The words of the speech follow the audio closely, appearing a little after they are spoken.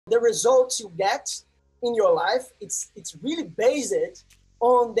The results you get in your life, it's really based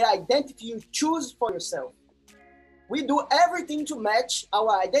on the identity you choose for yourself. We do everything to match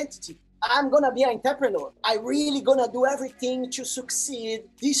our identity. I'm gonna be an entrepreneur. I really gonna do everything to succeed.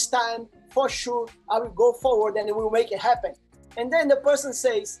 This time, for sure, I will go forward and we will make it happen. And then the person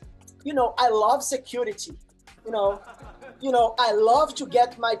says, I love security. I love to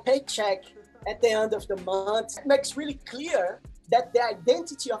get my paycheck at the end of the month. It makes really clear that the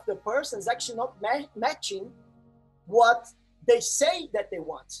identity of the person is actually not matching what they say that they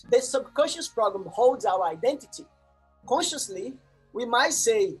want. The subconscious program holds our identity. Consciously, we might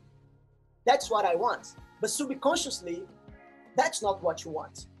say, that's what I want. But subconsciously, that's not what you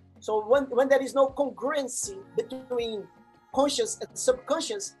want. So when there is no congruency between conscious and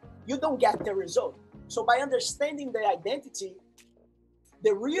subconscious, you don't get the result. So by understanding the identity,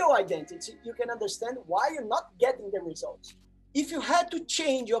 the real identity, you can understand why you're not getting the results. If you had to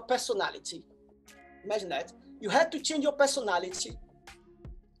change your personality, imagine that, you had to change your personality,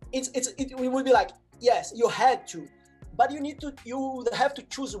 it would be like, yes, you had to, but you would have to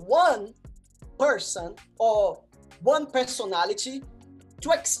choose one person or one personality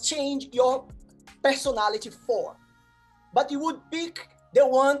to exchange your personality for. But you would pick the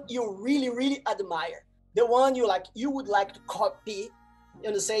one you really, really admire, the one you would like to copy,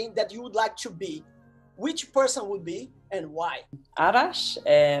 saying that you would like to be. Which person would be and why? Arash,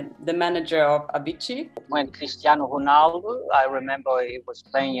 the manager of Avicii. When Cristiano Ronaldo, I remember he was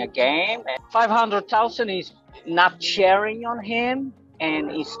playing a game, and 500,000 is not sharing on him, and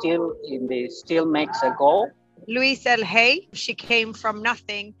he still makes a goal. Louise L. Hay, she came from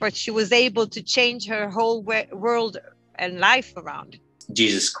nothing, but she was able to change her whole world and life around.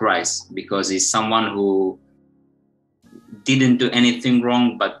 Jesus Christ, because he's someone who didn't do anything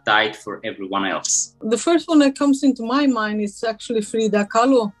wrong but died for everyone else. The first one that comes into my mind is actually Frida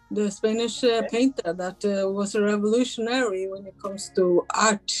Kahlo, the Spanish painter that was a revolutionary when it comes to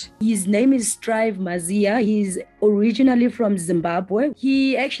art. His name is Strive Mazia. He's originally from Zimbabwe.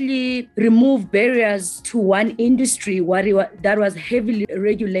 He actually removed barriers to one industry that was heavily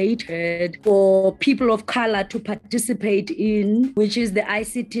regulated for people of color to participate in, which is the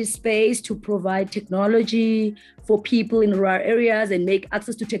ICT space, to provide technology for people in rural areas and make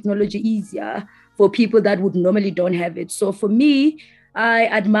access to technology easier for people that would normally don't have it. So for me, I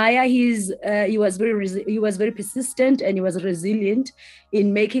admire he was very persistent and he was resilient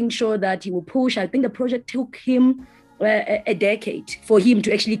in making sure that he would push. I think the project took him a decade for him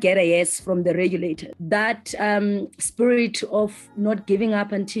to actually get a yes from the regulator. That spirit of not giving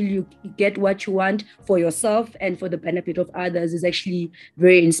up until you get what you want for yourself and for the benefit of others is actually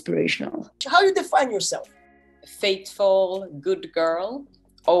very inspirational. How do you define yourself? Faithful, good girl,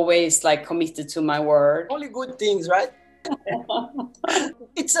 always committed to my word. Only good things, right?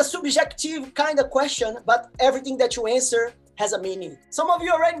 It's a subjective kind of question, but everything that you answer has a meaning. Some of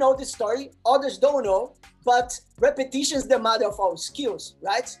you already know this story, others don't know, but repetition is the mother of all skills,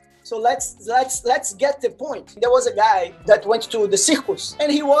 right? So let's get the point. There was a guy that went to the circus,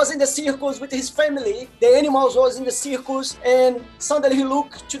 and he was in the circus with his family. The animals was in the circus, and suddenly he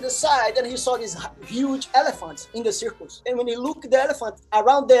looked to the side and he saw this huge elephant in the circus. And when he looked at the elephant,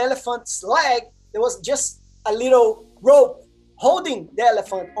 around the elephant's leg, there was just a little rope holding the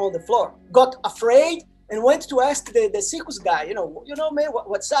elephant on the floor. Got afraid and went to ask the circus guy, man,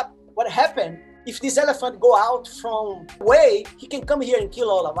 what's up? What happened? If this elephant go out from way, he can come here and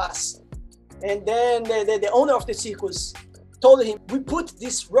kill all of us. And then the owner of the circus told him, we put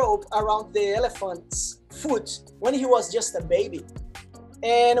this rope around the elephant's foot when he was just a baby.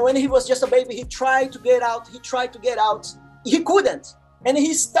 And when he was just a baby, he tried to get out, he couldn't. And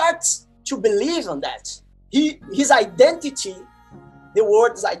he starts to believe on that. His identity, the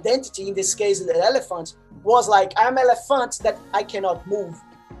word's identity, in this case, the elephant, was like, I'm an elephant that I cannot move.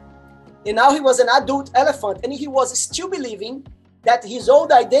 And now he was an adult elephant, and he was still believing that his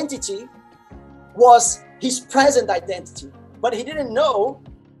old identity was his present identity. But he didn't know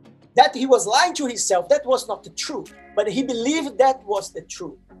that he was lying to himself. That was not the truth, but he believed that was the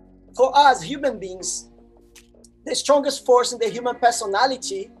truth. For us human beings, the strongest force in the human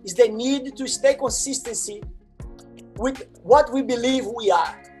personality is the need to stay consistency with what we believe we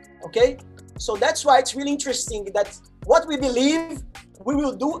are, okay? So that's why it's really interesting that what we believe, we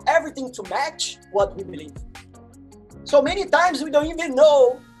will do everything to match what we believe. So many times we don't even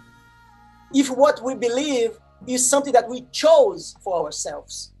know if what we believe is something that we chose for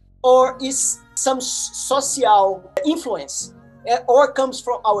ourselves or is some social influence or comes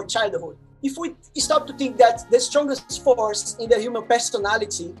from our childhood. If we stop to think that the strongest force in the human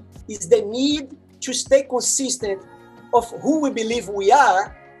personality is the need to stay consistent of who we believe we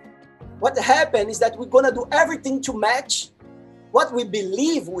are, What happened is that we're going to do everything to match what we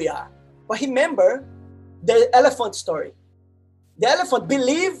believe we are. But remember the elephant story. The elephant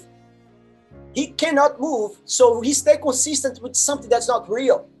believe he cannot move, so he stay consistent with something that's not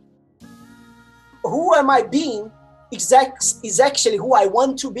real. Who am I being is actually who I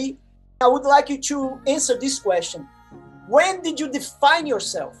want to be. I would like you to answer this question. When did you define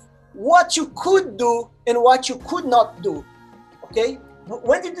yourself? What you could do and what you could not do, okay?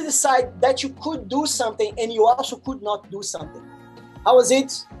 When did you decide that you could do something and you also could not do something? How was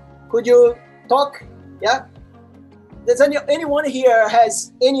it? Could you talk? Yeah? Does anyone here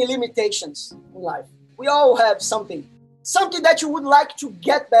has any limitations in life? We all have something that you would like to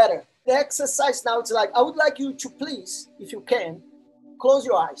get better. The exercise now is like, I would like you to please, if you can, close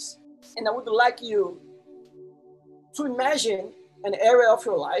your eyes. And I would like you to imagine an area of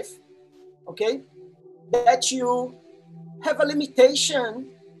your life, okay, that you have a limitation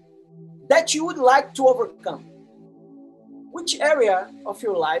that you would like to overcome. Which area of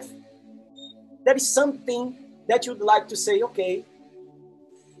your life that is something that you'd like to say, okay,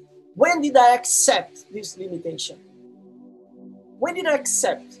 when did I accept this limitation? When did I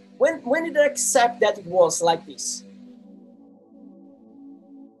accept? When did I accept that it was like this?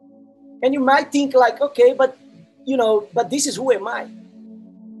 And you might think like, okay, but this is who am I?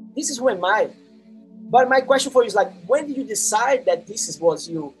 This is who am I? But my question for you is like, when did you decide that was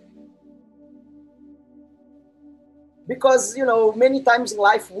you? Because, many times in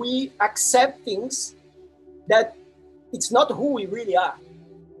life, we accept things that it's not who we really are.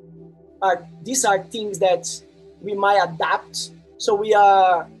 These are things that we might adapt. So we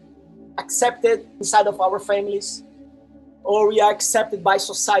are accepted inside of our families, or we are accepted by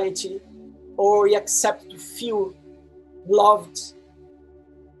society, or we accept to feel loved.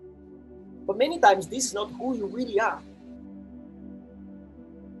 But many times, this is not who you really are.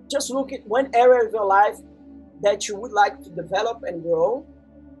 Just look at one area of your life that you would like to develop and grow,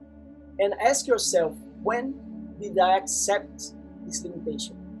 and ask yourself, when did I accept this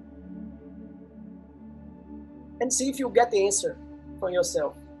limitation? And see if you get the answer from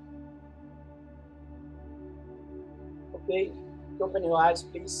yourself. Okay, open your eyes,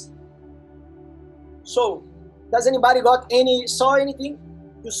 please. So, does anybody saw anything?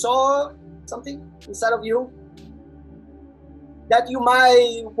 You saw something inside of you that you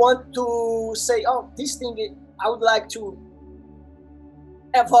might want to say, oh, this thing, I would like to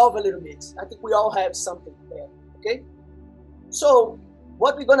evolve a little bit. I think we all have something there, okay? So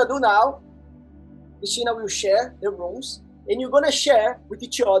what we're gonna do now, Cristina will share the rules, and you're gonna share with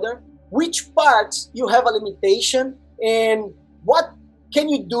each other which parts you have a limitation and what can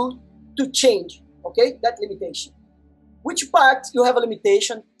you do to change, okay, that limitation. Which part you have a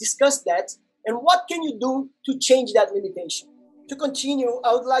limitation, discuss that, and what can you do to change that limitation. To continue,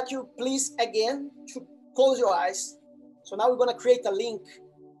 I would like you, please, again, to close your eyes. So now we're going to create a link.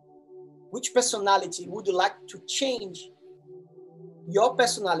 Which personality would you like to change your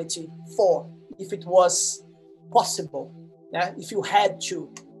personality for, if it was possible, yeah? If you had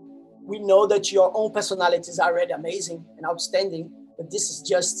to? We know that your own personality is already amazing and outstanding, but this is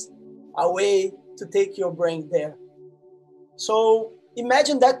just a way to take your brain there. So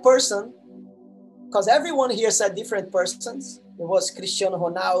imagine that person, because everyone here said different persons. It was Cristiano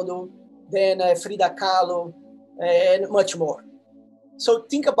Ronaldo, then Frida Kahlo, and much more. So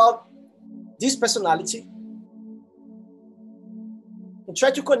think about this personality and try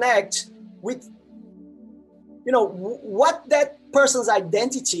to connect with, what that person's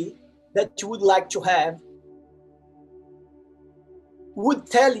identity that you would like to have would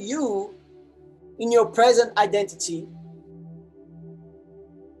tell you in your present identity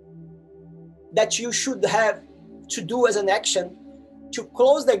that you should have to do as an action to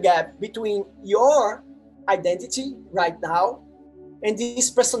close the gap between your identity right now and this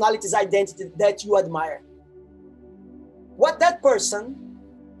personality's identity that you admire. What that person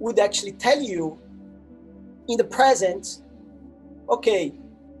would actually tell you in the present, okay,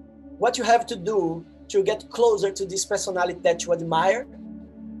 what you have to do to get closer to this personality that you admire,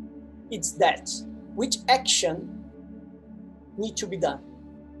 it's that. Which action need to be done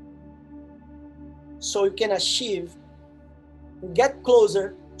so you can achieve and get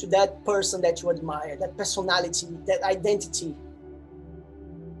closer to that person that you admire, that personality, that identity.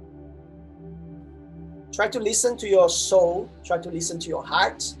 Try to listen to your soul, try to listen to your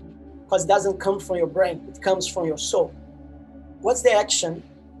heart, because it doesn't come from your brain, it comes from your soul. What's the action?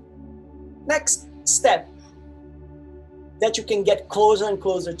 Next step that you can get closer and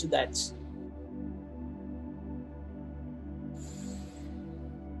closer to that.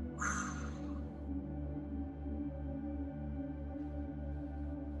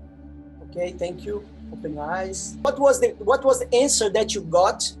 Okay, thank you. Open your eyes. What was the answer that you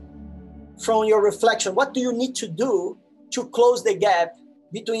got from your reflection? What do you need to do to close the gap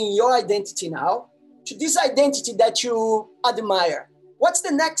between your identity now to this identity that you admire? What's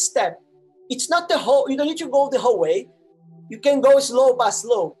the next step? It's not the whole, you don't need to go the whole way. You can go slow by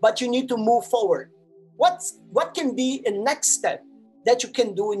slow, but you need to move forward. What can be a next step that you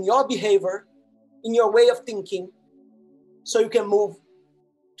can do in your behavior, in your way of thinking, so you can move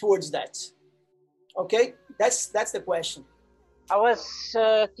towards that? Okay, that's the question. I was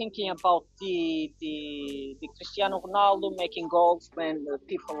thinking about the Cristiano Ronaldo making goals when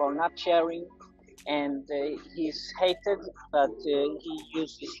people are not sharing, and he's hated, but he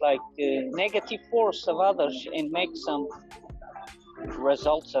uses like the negative force of others and makes some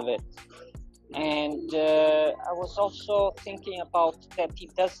results of it. And I was also thinking about that he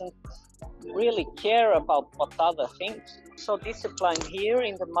doesn't really care about what other think. So disciplined here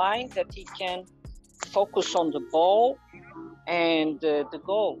in the mind that he can focus on the ball and the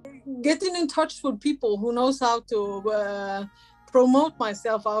goal. Getting in touch with people who knows how to promote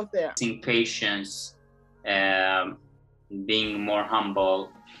myself out there. Patience, being more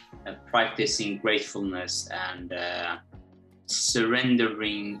humble, practicing gratefulness, and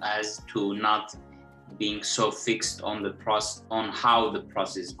surrendering as to not being so fixed on the process, on how the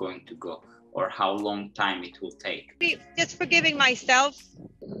process is going to go or how long time it will take. Just forgiving myself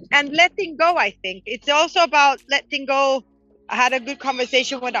and letting go. I think it's also about letting go. I had a good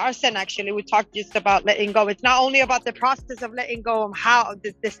conversation with Arsen, actually. We talked just about letting go. It's not only about the process of letting go of how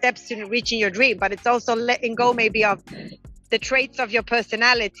the steps to reaching your dream, but it's also letting go maybe of the traits of your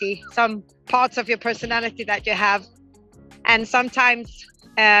personality, some parts of your personality that you have. And sometimes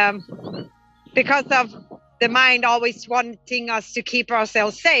because of the mind always wanting us to keep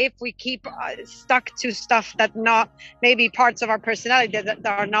ourselves safe, we keep stuck to stuff that not maybe parts of our personality that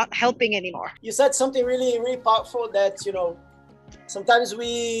are not helping anymore. You said something really, really powerful that, you know, sometimes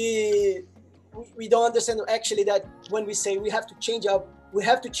we don't understand actually that when we say we have to change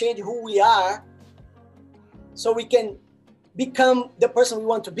who we are so we can become the person we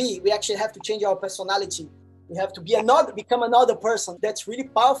want to be. We actually have to change our personality. We have to become another person. That's really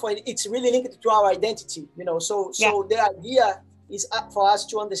powerful, and it's really linked to our identity, you know. So the idea is for us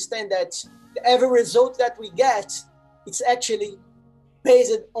to understand that every result that we get, it's actually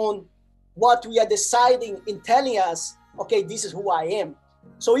based on what we are deciding in telling us, okay, this is who I am.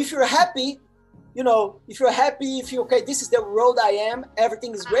 So if you're happy, you know, if okay, this is the road I am,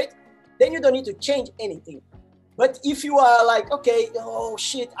 everything is great, then you don't need to change anything. But if you are like, okay, oh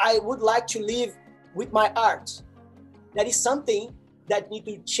shit, I would like to live with my art, that is something that need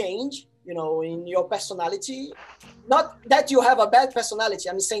to change, you know, in your personality. Not that you have a bad personality.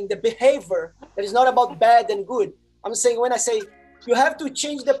 I'm saying the behavior that is not about bad and good. I'm saying when I say you have to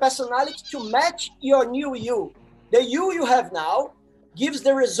change the personality to match your new you. The you have now gives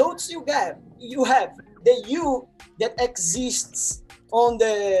the results you have. The you that exists on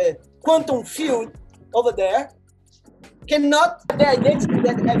the quantum field over there cannot the identity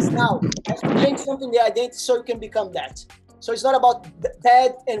that it has now. It has to change something in the identity so you can become that. So it's not about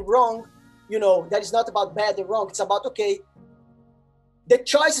bad and wrong, you know, that is not about bad and wrong. It's about, okay, the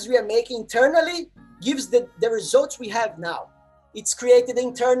choices we are making internally gives the results we have now. It's created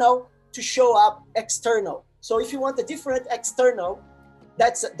internal to show up external. So if you want a different external,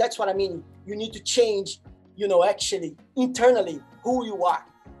 that's what I mean. You need to change, you know, actually internally who you are.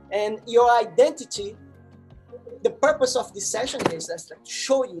 And your identity, the purpose of this session is to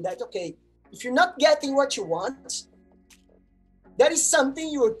show you that, okay, if you're not getting what you want, there is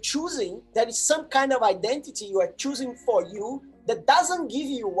something you're choosing, that is some kind of identity you are choosing for you that doesn't give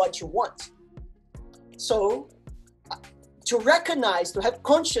you what you want. So to recognize, to have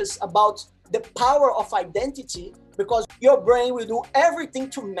conscious about the power of identity, because your brain will do everything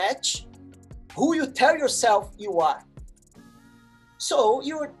to match who you tell yourself you are. So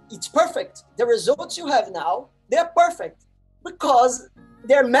it's perfect. The results you have now, they're perfect because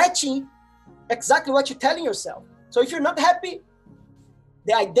they're matching exactly what you're telling yourself. So if you're not happy,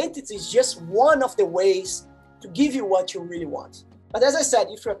 the identity is just one of the ways to give you what you really want. But as I said,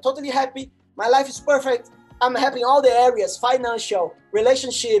 if you're totally happy, my life is perfect, I'm happy in all the areas, financial,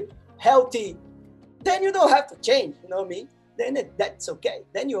 relationship, healthy, then you don't have to change, you know what I mean? Then that's okay.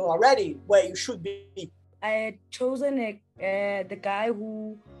 Then you're already where you should be. I had chosen the guy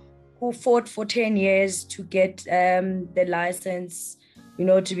who fought for 10 years to get the license, you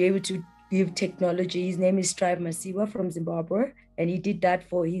know, to be able to give technology. His name is Strive Masiwa from Zimbabwe, and he did that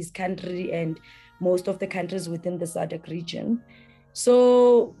for his country and most of the countries within the SADC region.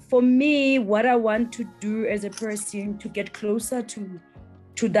 So for me, what I want to do as a person to get closer to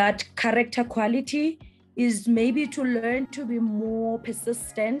to that character quality is maybe to learn to be more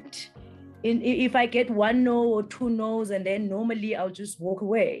persistent. If I get one no or two no's, and then normally I'll just walk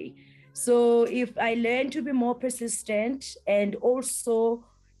away. So if I learn to be more persistent and also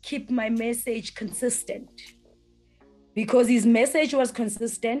keep my message consistent, because his message was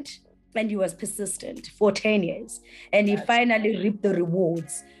consistent and he was persistent for 10 years. And he finally reaped the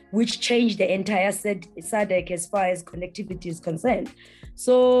rewards, which changed the entire SADC as far as connectivity is concerned.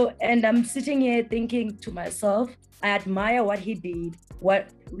 So, and I'm sitting here thinking to myself, I admire what he did,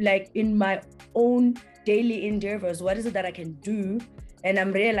 like in my own daily endeavors, what is it that I can do? And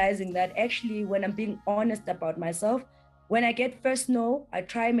I'm realizing that actually when I'm being honest about myself, when I get first no, I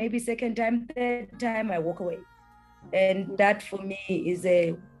try maybe second time, third time, I walk away. And that for me is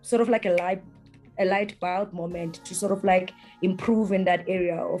a sort of like a light bulb moment to sort of like improve in that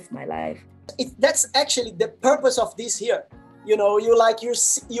area of my life. That's actually the purpose of this here. You know, you're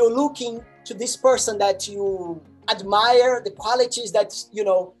looking to this person that you admire, the qualities that, you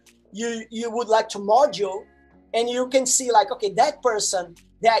know, you would like to module, and you can see like, okay, that person,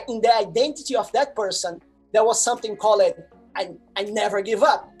 that in the identity of that person, there was something called I never give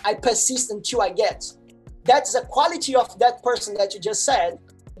up. I persist until I get. That's a quality of that person that you just said.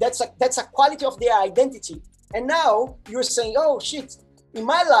 That's a quality of their identity. And now you're saying, oh shit, in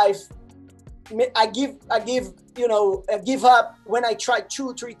my life, I give up when I try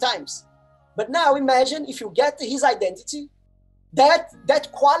 2-3 times. But now imagine if you get his identity, that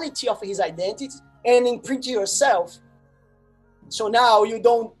quality of his identity, and imprint yourself. So now you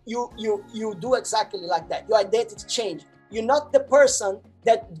do exactly like that. Your identity change. You're not the person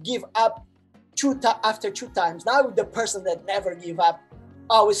that give up after 2 times. Now you're the person that never give up,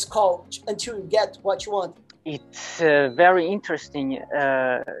 always call until you get what you want. It's very interesting,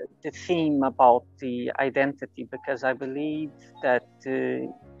 the theme about the identity, because I believe that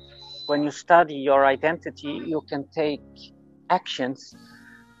when you study your identity, you can take actions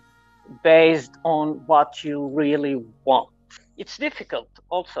based on what you really want. It's difficult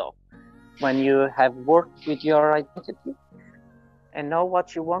also when you have worked with your identity and know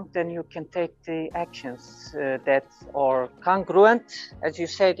what you want, then you can take the actions that are congruent, as you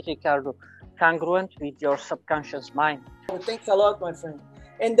said, Ricardo, congruent with your subconscious mind. Thanks a lot, my friend.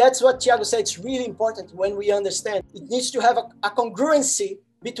 And that's what Thiago said. It's really important when we understand. It needs to have a congruency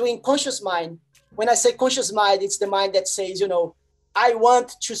between conscious mind. When I say conscious mind, it's the mind that says, you know, I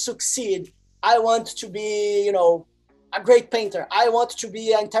want to succeed. I want to be, you know, a great painter. I want to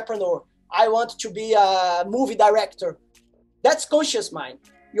be an entrepreneur. I want to be a movie director. That's conscious mind.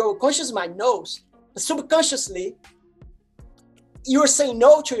 Your conscious mind knows. But subconsciously, you're saying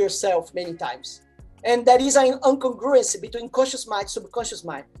no to yourself many times. And there is an incongruency between conscious mind and subconscious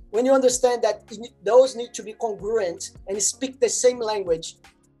mind. When you understand that those need to be congruent and speak the same language,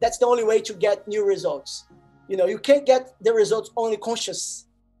 that's the only way to get new results. You know, you can't get the results only conscious.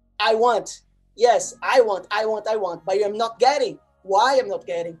 I want, yes, I want, but I'm not getting. Why I'm not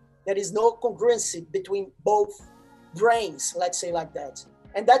getting? There is no congruency between both brains, let's say like that.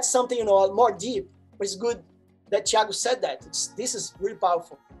 And that's something, you know, more deep. It's good that Thiago said that. This is really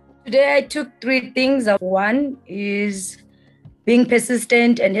powerful. Today I took 3 things. One is being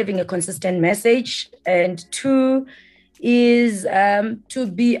persistent and having a consistent message. And 2 is to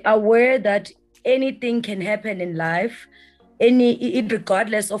be aware that anything can happen in life,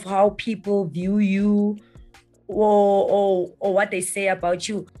 regardless of how people view you or what they say about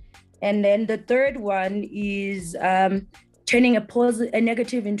you. And then the 3rd one is turning a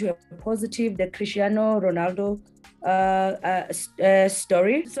negative into a positive, the Cristiano Ronaldo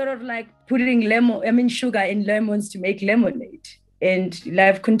story. Sort of like putting sugar in lemons to make lemonade, and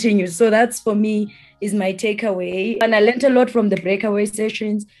life continues. So that's, for me, is my takeaway. And I learned a lot from the breakaway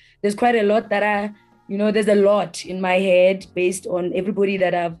sessions. There's quite a lot that there's a lot in my head based on everybody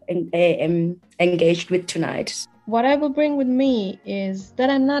that I've engaged with tonight. What I will bring with me is that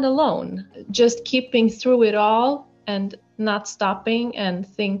I'm not alone. Just keeping through it all and not stopping and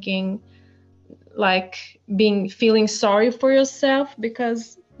thinking, like feeling sorry for yourself,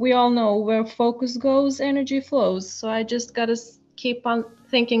 because we all know where focus goes, energy flows. So I just got to keep on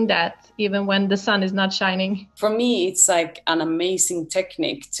thinking that even when the sun is not shining. For me, it's like an amazing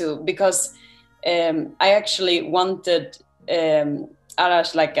technique too, because I actually wanted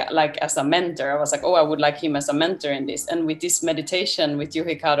Arash like as a mentor. I was like, I would like him as a mentor in this. And with this meditation with you,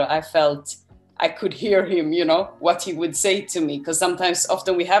 Ricardo, I felt I could hear him, what he would say to me. Because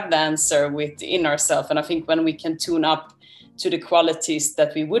often we have the answer within ourselves. And I think when we can tune up to the qualities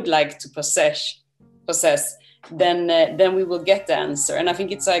that we would like to possess, then we will get the answer. And I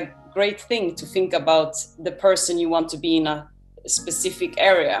think it's a great thing to think about the person you want to be in a specific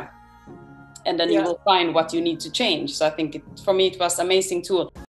area, and then you will find what you need to change. So I think for me it was an amazing tool.